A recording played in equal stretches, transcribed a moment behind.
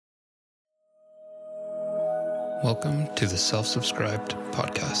Welcome to the Self-Subscribed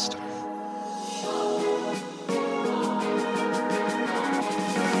Podcast.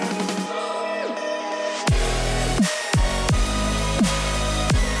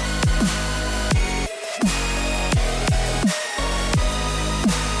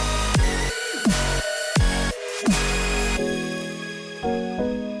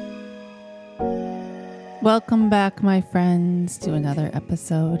 Welcome back, my friends, to another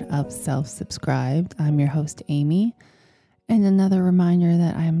episode of Self-Subscribed. I'm your host, Amy, and another reminder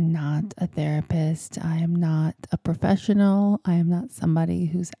that I am not a therapist. I am not a professional. I am not somebody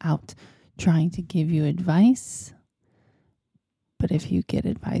who's out trying to give you advice. But if you get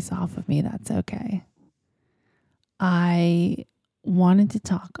advice off of me, that's okay. I wanted to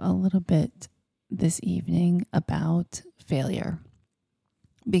talk a little bit this evening about failure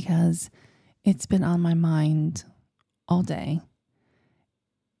because it's been on my mind all day.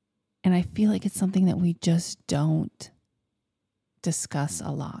 And I feel like it's something that we just don't discuss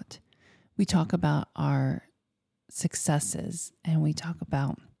a lot. We talk about our successes and we talk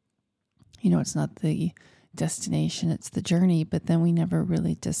about, it's not the destination, it's the journey, but then we never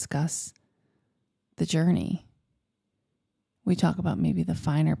really discuss the journey. We talk about maybe the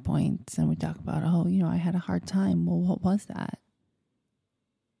finer points and we talk about, I had a hard time. Well, what was that?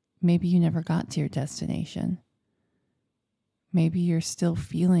 Maybe you never got to your destination. Maybe you're still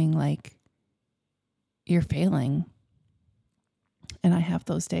feeling like you're failing. And I have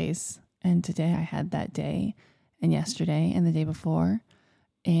those days. And today I had that day, and yesterday, and the day before,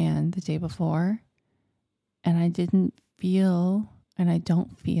 and the day before. And I didn't feel, and I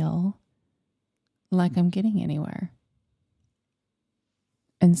don't feel like I'm getting anywhere.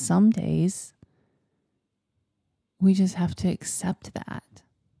 And some days, we just have to accept that.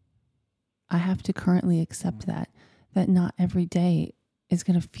 I have to currently accept that not every day is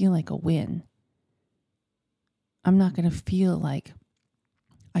going to feel like a win. I'm not going to feel like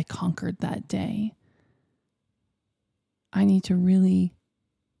I conquered that day. I need to really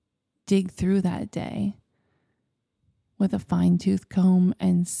dig through that day with a fine-tooth comb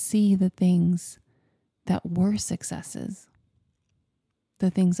and see the things that were successes, the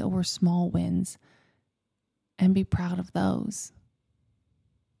things that were small wins, and be proud of those.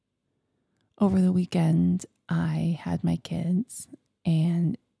 Over the weekend, I had my kids,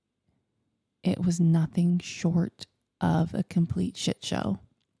 and it was nothing short of a complete shit show.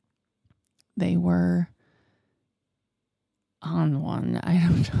 They were on one. I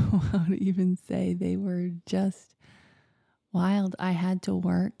don't know how to even say. They were just wild. I had to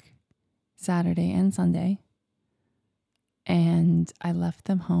work Saturday and Sunday, and I left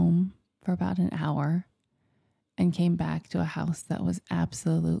them home for about an hour and came back to a house that was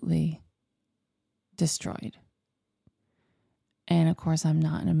absolutely destroyed. And of course, I'm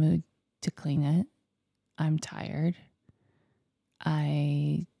not in a mood to clean it. I'm tired.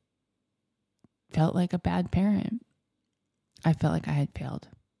 I felt like a bad parent. I felt like I had failed.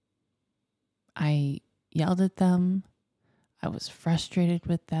 I yelled at them. I was frustrated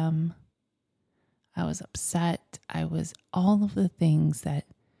with them. I was upset. I was all of the things that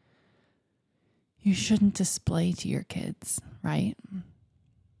you shouldn't display to your kids, right?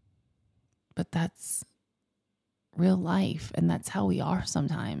 But that's real life, and that's how we are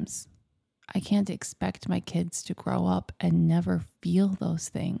sometimes. I can't expect my kids to grow up and never feel those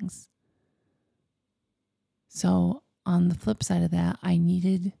things. So on the flip side of that, I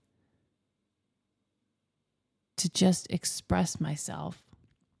needed to just express myself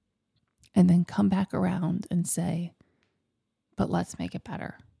and then come back around and say, but let's make it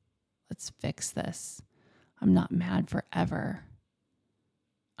better. Let's fix this. I'm not mad forever.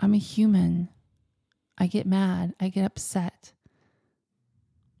 I'm a human. I get mad. I get upset.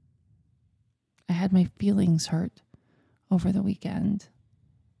 I had my feelings hurt over the weekend.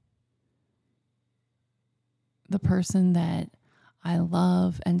 The person that I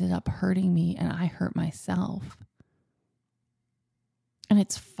love ended up hurting me, and I hurt myself. And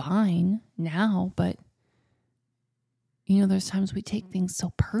it's fine now, but there's times we take things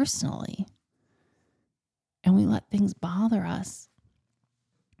so personally and we let things bother us.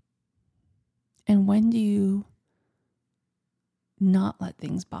 And when do you not let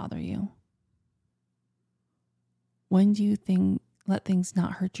things bother you? When do you let things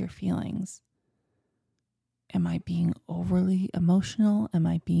not hurt your feelings? Am I being overly emotional? Am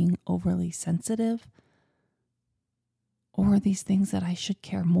I being overly sensitive? Or are these things that I should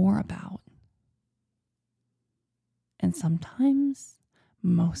care more about? And sometimes,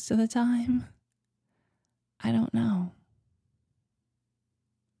 most of the time, I don't know.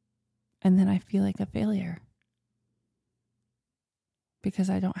 And then I feel like a failure because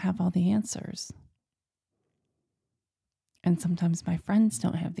I don't have all the answers. And sometimes my friends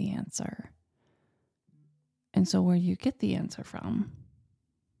don't have the answer. And so where do you get the answer from?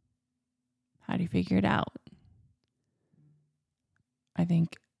 How do you figure it out? I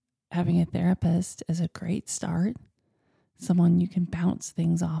think having a therapist is a great start. Someone you can bounce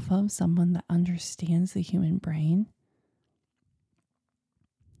things off of, someone that understands the human brain.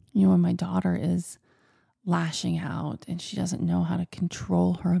 You know, when my daughter is lashing out and she doesn't know how to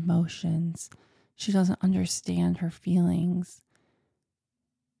control her emotions, she doesn't understand her feelings,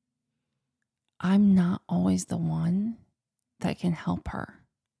 I'm not always the one that can help her.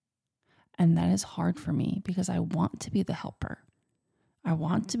 And that is hard for me because I want to be the helper. I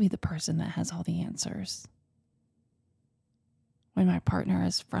want to be the person that has all the answers. When my partner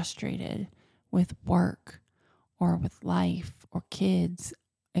is frustrated with work or with life or kids,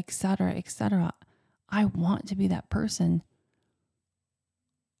 etc., I want to be that person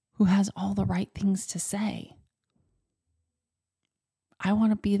who has all the right things to say. I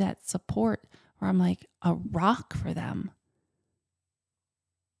want to be that support where I'm like a rock for them.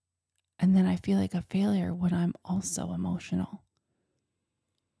 And then I feel like a failure when I'm also emotional.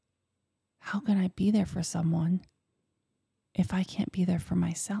 How can I be there for someone if I can't be there for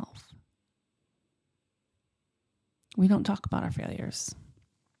myself? We don't talk about our failures.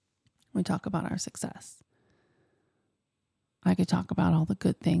 We talk about our success. I could talk about all the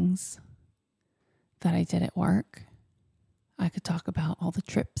good things that I did at work. I could talk about all the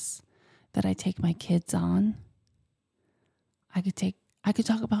trips that I take my kids on. I could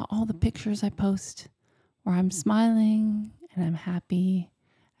talk about all the pictures I post where I'm smiling and I'm happy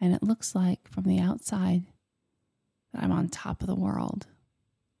and it looks like from the outside that I'm on top of the world.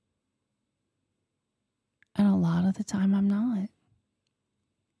 And a lot of the time I'm not.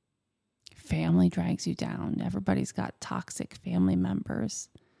 Family drags you down. Everybody's got toxic family members.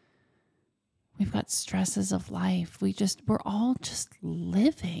 We've got stresses of life. We're all just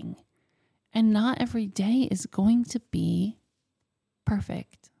living. And not every day is going to be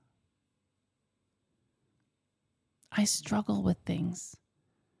perfect. I struggle with things.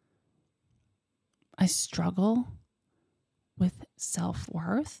 I struggle with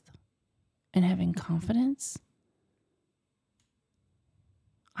self-worth and having confidence.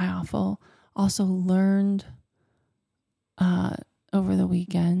 I also learned over the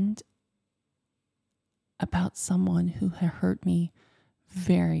weekend about someone who had hurt me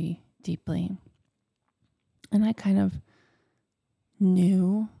very deeply. And I kind of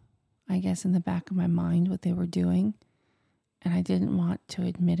knew, I guess, in the back of my mind what they were doing. And I didn't want to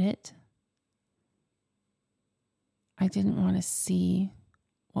admit it. I didn't want to see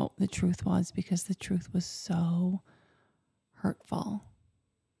what the truth was because the truth was so hurtful.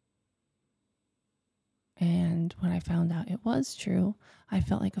 And when I found out it was true, I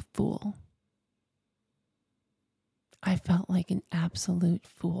felt like a fool. I felt like an absolute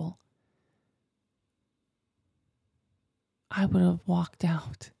fool. I would have walked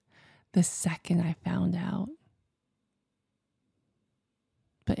out the second I found out.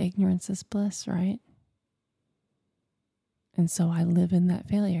 But ignorance is bliss, right? And so I live in that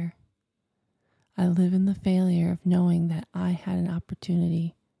failure. I live in the failure of knowing that I had an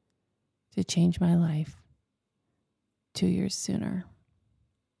opportunity to change my life 2 years sooner.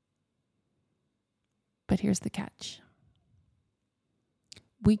 But here's the catch.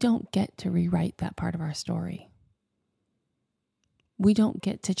 We don't get to rewrite that part of our story. We don't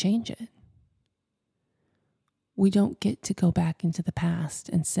get to change it. We don't get to go back into the past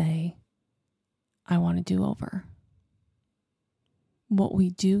and say, I want to do over. What we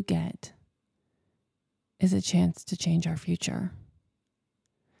do get is a chance to change our future.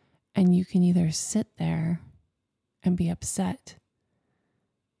 And you can either sit there and be upset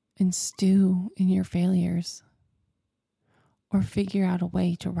and stew in your failures, or figure out a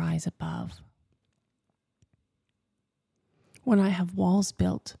way to rise above. When I have walls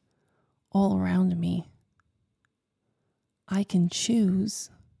built all around me, I can choose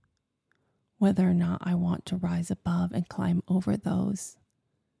whether or not I want to rise above and climb over those,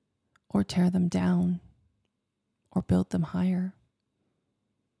 or tear them down, or build them higher.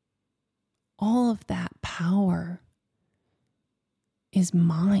 All of that power is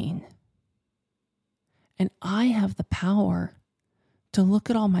mine. And I have the power to look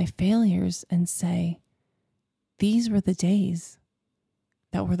at all my failures and say, these were the days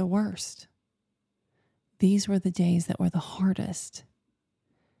that were the worst. These were the days that were the hardest.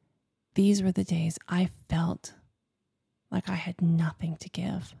 These were the days I felt like I had nothing to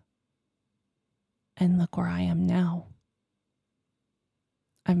give. And look where I am now.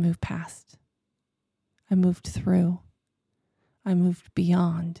 I moved past. I moved through. I moved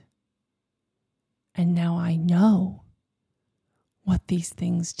beyond. And now I know what these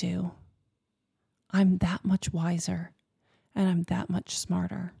things do. I'm that much wiser and I'm that much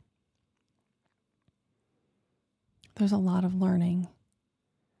smarter. There's a lot of learning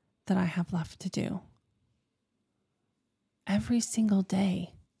that I have left to do. Every single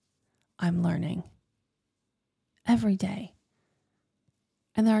day, I'm learning. Every day.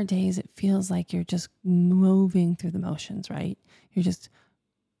 And there are days it feels like you're just moving through the motions, right? It's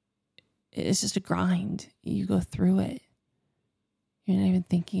just a grind. You go through it. You're not even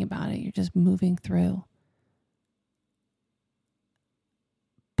thinking about it. You're just moving through.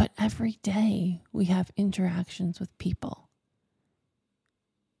 But every day we have interactions with people.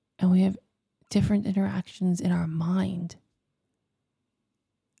 And we have different interactions in our mind.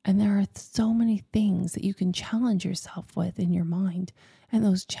 And there are so many things that you can challenge yourself with in your mind. And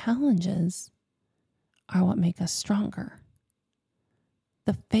those challenges are what make us stronger.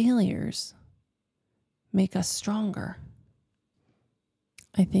 The failures make us stronger.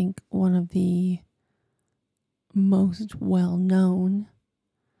 I think one of the most well-known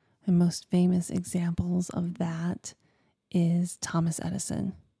and most famous examples of that is Thomas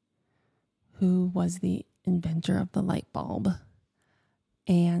Edison, who was the inventor of the light bulb.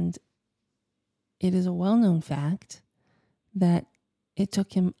 And it is a well-known fact that it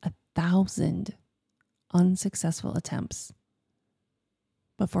took him 1,000 unsuccessful attempts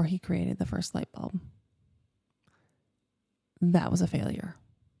before he created the first light bulb. That was a failure.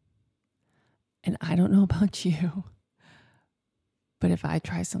 And I don't know about you, but if I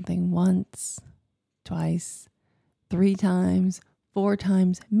try something once, twice, 3 times, 4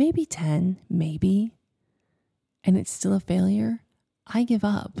 times, maybe 10, maybe, and it's still a failure, I give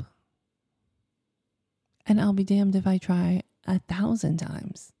up. And I'll be damned if I try 1,000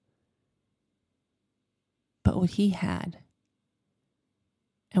 times. But what he had,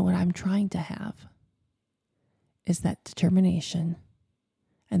 and what I'm trying to have, is that determination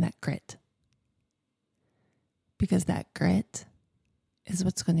and that grit. Because that grit is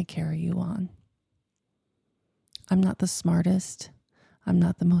what's going to carry you on. I'm not the smartest. I'm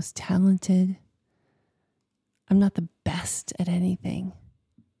not the most talented. I'm not the best at anything.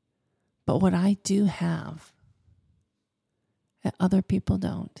 But what I do have that other people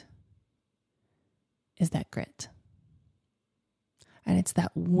don't is that grit. And it's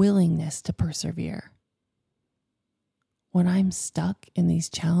that willingness to persevere. When I'm stuck in these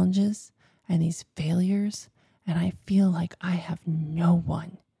challenges and these failures, and I feel like I have no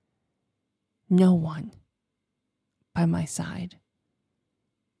one by my side,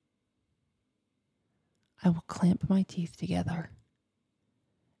 I will clamp my teeth together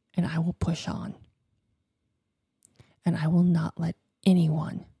and I will push on. And I will not let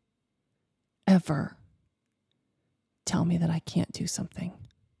anyone ever tell me that I can't do something.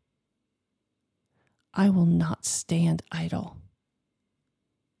 I will not stand idle.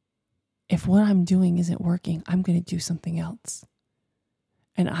 If what I'm doing isn't working, I'm going to do something else.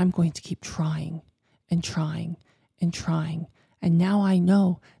 And I'm going to keep trying and trying and trying. And now I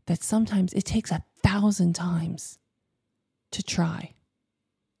know that sometimes it takes 1,000 times to try.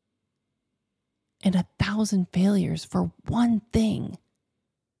 And 1,000 failures for one thing.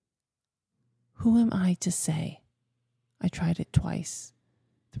 Who am I to say I tried it twice,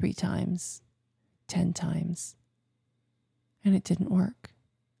 3 times, 10 times, and it didn't work?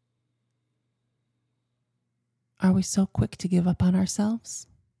 Are we so quick to give up on ourselves?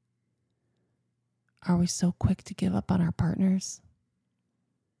 Are we so quick to give up on our partners?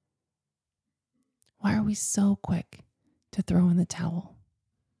 Why are we so quick to throw in the towel?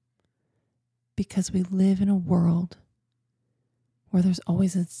 Because we live in a world where there's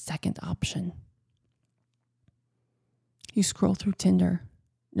always a second option. You scroll through Tinder.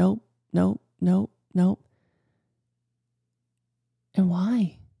 Nope. And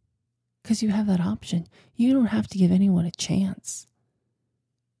why? Because you have that option. You don't have to give anyone a chance.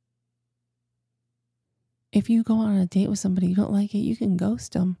 If you go on a date with somebody you don't like it, you can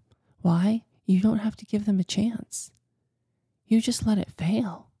ghost them. Why? You don't have to give them a chance. You just let it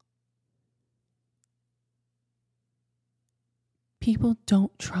fail. People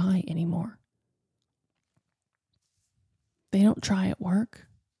don't try anymore. They don't try at work.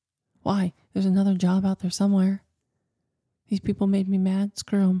 Why? There's another job out there somewhere. These people made me mad.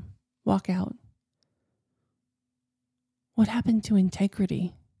 Screw them. Walk out. What happened to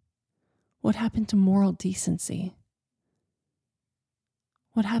integrity? What happened to moral decency?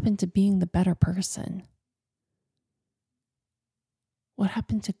 What happened to being the better person? What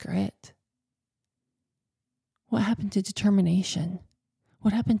happened to grit? What happened to determination?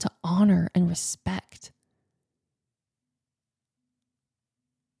 What happened to honor and respect?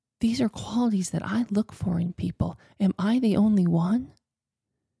 These are qualities that I look for in people. Am I the only one?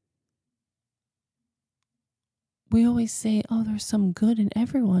 We always say, oh, there's some good in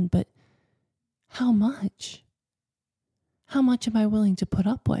everyone, but how much? How much am I willing to put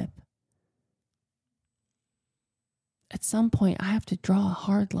up with? At some point, I have to draw a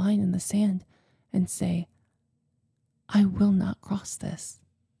hard line in the sand and say, I will not cross this.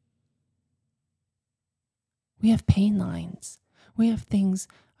 We have pain lines. We have things,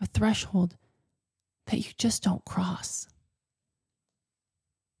 a threshold that you just don't cross.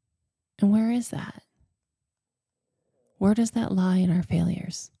 And where is that? Where does that lie in our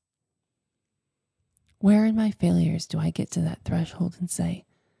failures? Where in my failures do I get to that threshold and say,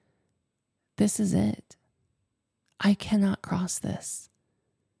 this is it. I cannot cross this.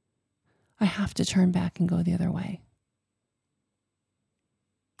 I have to turn back and go the other way.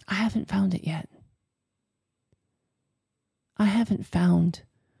 I haven't found it yet. I haven't found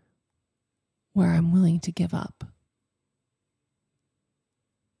where I'm willing to give up.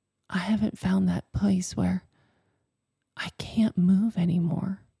 I haven't found that place where I can't move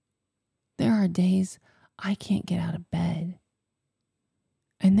anymore. There are days I can't get out of bed.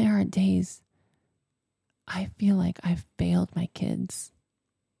 And there are days I feel like I've failed my kids.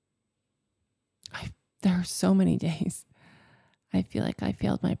 There are so many days I feel like I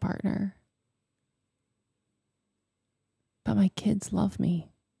failed my partner. But my kids love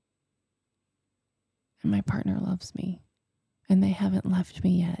me. And my partner loves me. And they haven't left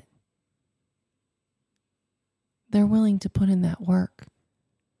me yet. They're willing to put in that work.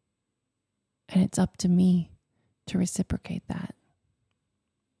 And it's up to me to reciprocate that.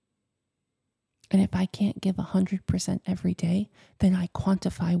 And if I can't give 100% every day, then I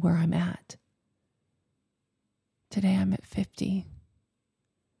quantify where I'm at. Today I'm at 50.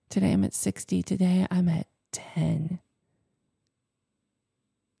 Today I'm at 60. Today I'm at 10.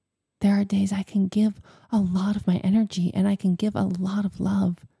 There are days I can give a lot of my energy and I can give a lot of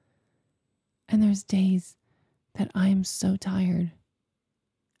love. And there's days that I am so tired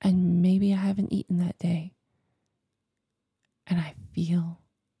and maybe I haven't eaten that day. And I feel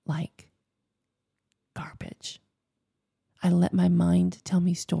like garbage. I let my mind tell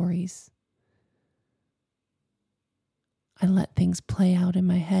me stories. I let things play out in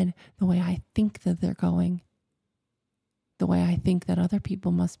my head the way I think that they're going. The way I think that other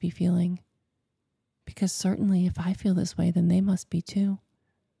people must be feeling. Because certainly if I feel this way, then they must be too.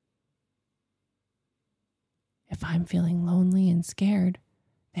 If I'm feeling lonely and scared,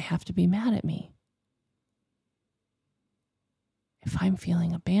 they have to be mad at me. If I'm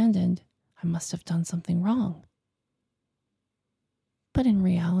feeling abandoned, I must have done something wrong. But in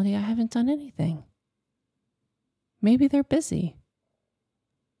reality, I haven't done anything. Maybe they're busy.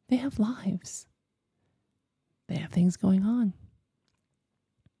 They have lives. They have things going on.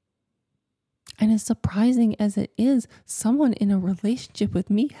 And as surprising as it is, someone in a relationship with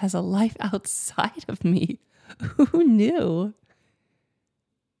me has a life outside of me. Who knew?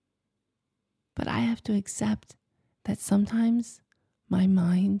 But I have to accept that sometimes my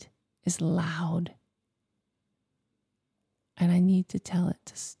mind is loud. And I need to tell it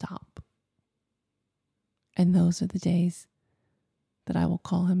to stop. And those are the days that I will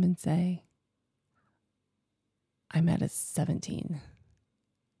call him and say, I'm at a 17.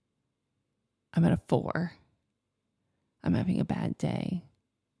 I'm at a 4. I'm having a bad day.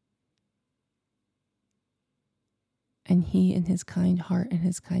 And he, in his kind heart and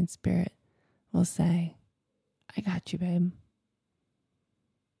his kind spirit, will say, I got you, babe.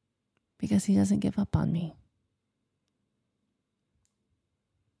 Because he doesn't give up on me.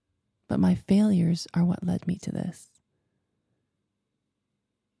 But my failures are what led me to this.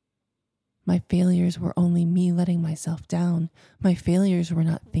 My failures were only me letting myself down. My failures were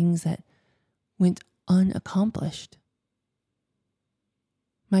not things that went unaccomplished.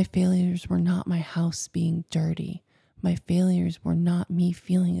 My failures were not my house being dirty. My failures were not me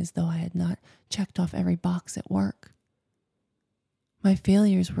feeling as though I had not checked off every box at work. My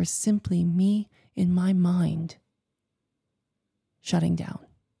failures were simply me in my mind shutting down.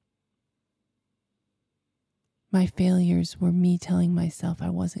 My failures were me telling myself I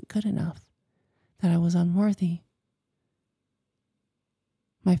wasn't good enough, that I was unworthy.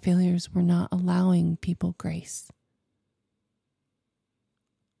 My failures were not allowing people grace.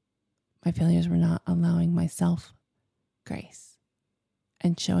 My failures were not allowing myself grace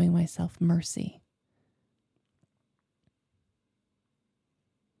and showing myself mercy.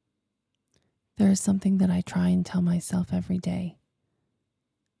 There is something that I try and tell myself every day.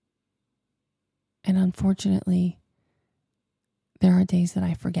 And unfortunately, there are days that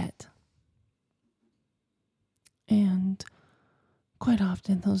I forget. And quite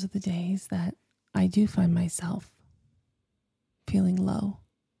often, those are the days that I do find myself feeling low.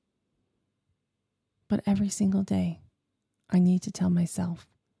 But every single day, I need to tell myself,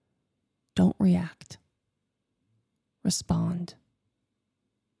 don't react. Respond.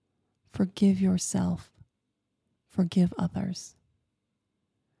 Forgive yourself. Forgive others.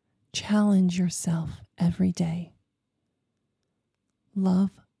 Challenge yourself every day.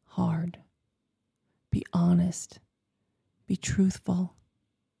 Love hard. Be honest. Be truthful.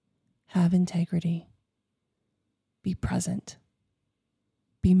 Have integrity. Be present.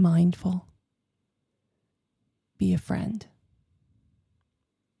 Be mindful. Be a friend.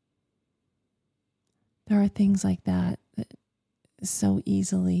 There are things like that so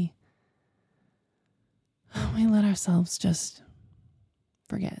easily we let ourselves just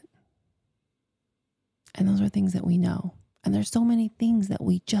forget. And those are things that we know. And there's so many things that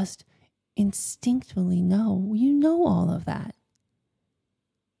we just instinctively know. You know all of that.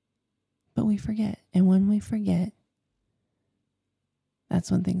 But we forget. And when we forget,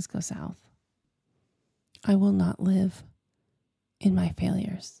 that's when things go south. I will not live in my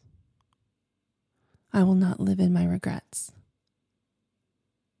failures. I will not live in my regrets.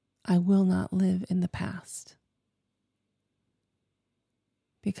 I will not live in the past.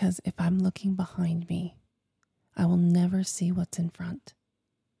 Because if I'm looking behind me, I will never see what's in front.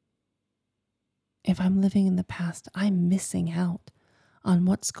 If I'm living in the past, I'm missing out on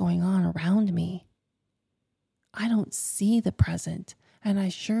what's going on around me. I don't see the present, and I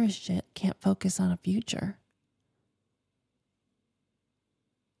sure as shit can't focus on a future.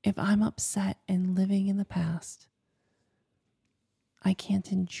 If I'm upset and living in the past, I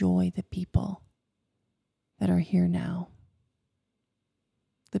can't enjoy the people that are here now.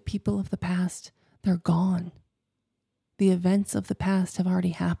 The people of the past, they're gone. The events of the past have already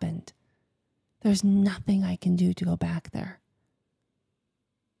happened. There's nothing I can do to go back there.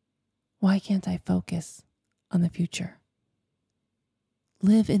 Why can't I focus on the future?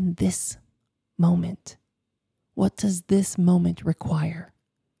 Live in this moment. What does this moment require?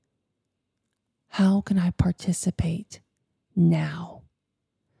 How can I participate now?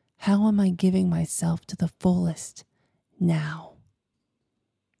 How am I giving myself to the fullest now?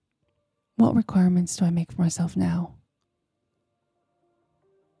 What requirements do I make for myself now?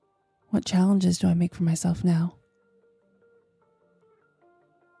 What challenges do I make for myself now?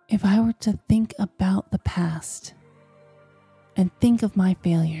 If I were to think about the past and think of my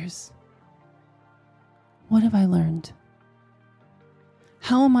failures, what have I learned?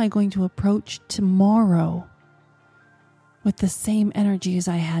 How am I going to approach tomorrow with the same energy as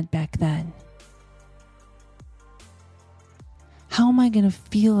I had back then? How am I going to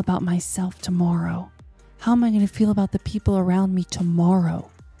feel about myself tomorrow? How am I going to feel about the people around me tomorrow?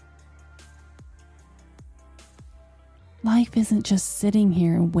 Life isn't just sitting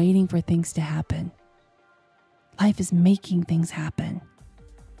here and waiting for things to happen. Life is making things happen.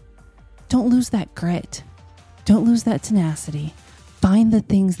 Don't lose that grit. Don't lose that tenacity. Find the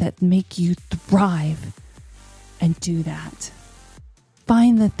things that make you thrive and do that.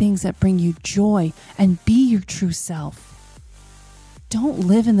 Find the things that bring you joy and be your true self. Don't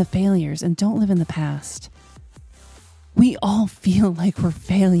live in the failures and don't live in the past. We all feel like we're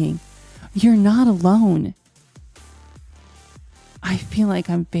failing. You're not alone. I feel like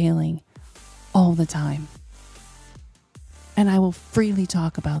I'm failing all the time. And I will freely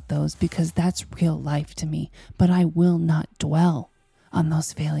talk about those because that's real life to me. But I will not dwell on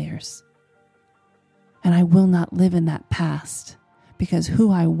those failures. And I will not live in that past because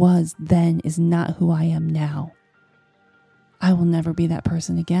who I was then is not who I am now. I will never be that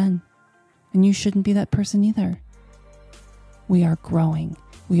person again. And you shouldn't be that person either. We are growing.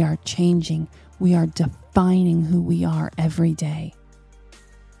 We are changing. We are defining who we are every day.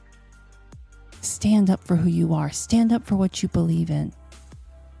 Stand up for who you are. Stand up for what you believe in.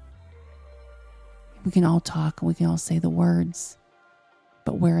 We can all talk and we can all say the words,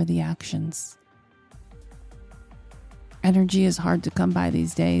 but where are the actions? Energy is hard to come by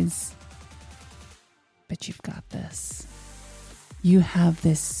these days, but you've got this. You have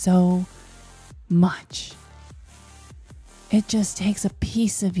this so much. It just takes a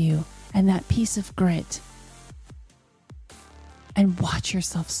piece of you and that piece of grit and watch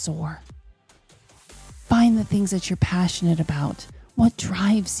yourself soar. Find the things that you're passionate about. What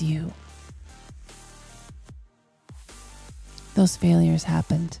drives you? Those failures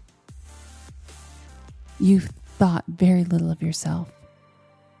happened. You thought very little of yourself.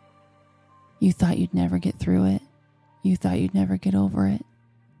 You thought you'd never get through it. You thought you'd never get over it.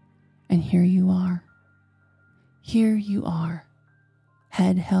 And here you are. Here you are,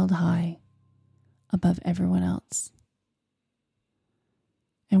 head held high above everyone else.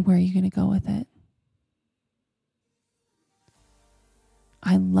 And where are you going to go with it?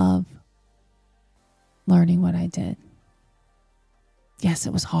 I love learning what I did. Yes,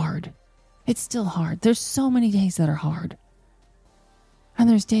 it was hard. It's still hard. There's so many days that are hard. And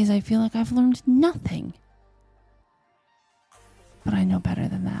there's days I feel like I've learned nothing. But I know better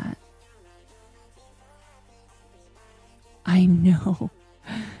than that. I know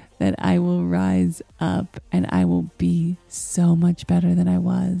that I will rise up and I will be so much better than I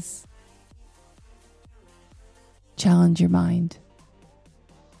was. Challenge your mind.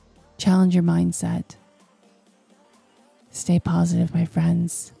 Challenge your mindset. Stay positive, my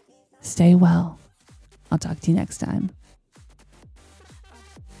friends. Stay well. I'll talk to you next time.